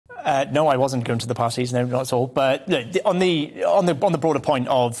No, I wasn't going to the parties, no, not at all. But look, on the broader point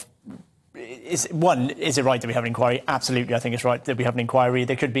of, is it right that we have an inquiry? Absolutely, I think it's right that we have an inquiry.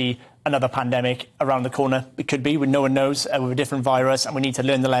 There could be another pandemic around the corner. It could be, when no one knows, with a different virus, and we need to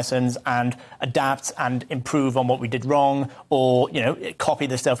learn the lessons and adapt and improve on what we did wrong, or copy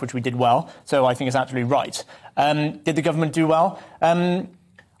the stuff which we did well. So I think it's absolutely right. Did the government do well?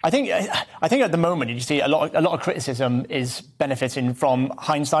 I think at the moment you see a lot of criticism is benefiting from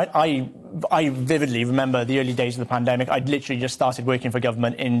hindsight. I vividly remember the early days of the pandemic. I'd literally just started working for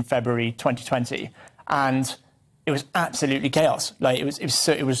government in February 2020, and it was absolutely chaos. Like it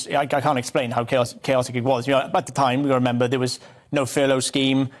was. I can't explain how chaotic it was. At the time, we remember there was no furlough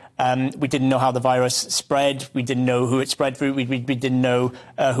scheme. We didn't know how the virus spread. We didn't know who it spread through. We didn't know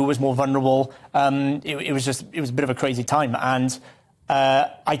who was more vulnerable. It was a bit of a crazy time, and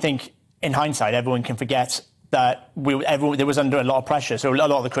I think, in hindsight, everyone can forget that there was under a lot of pressure. So a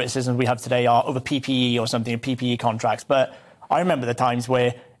lot of the criticisms we have today are over PPE or something, PPE contracts. But I remember the times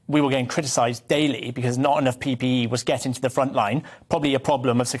where we were getting criticised daily because not enough PPE was getting to the front line. Probably a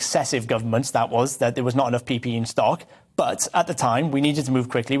problem of successive governments, that there was not enough PPE in stock. But at the time, we needed to move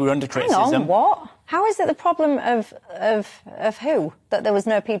quickly. We were under criticism. Hang on, what? How is it the problem of who? That there was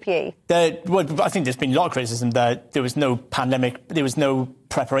no PPE? I think there's been a lot of criticism that there was no pandemic, there was no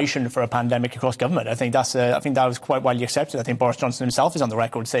preparation for a pandemic across government. I think that was quite widely accepted. I think Boris Johnson himself is on the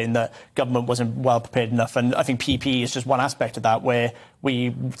record saying that government wasn't well prepared enough. And I think PPE is just one aspect of that, where we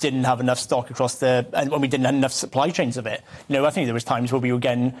didn't have enough stock and when we didn't have enough supply chains of it. I think there was times where we were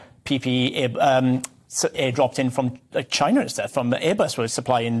getting PPE airdropped in from China and stuff, from Airbus was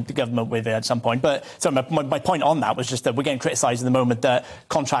supplying the government with it at some point. But so my point on that was just that we're getting criticised in the moment that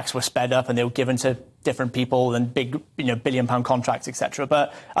contracts were sped up and they were given to different people and big, billion-pound contracts, etc.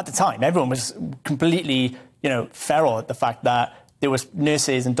 But at the time, everyone was completely, feral at the fact that there was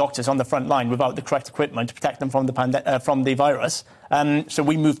nurses and doctors on the front line without the correct equipment to protect them from the virus. So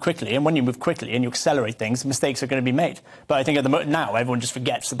we moved quickly, and when you move quickly and you accelerate things, mistakes are going to be made. But I think at the moment now, everyone just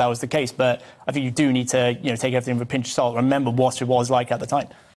forgets that was the case. But I think you do need to take everything with a pinch of salt. Remember what it was like at the time.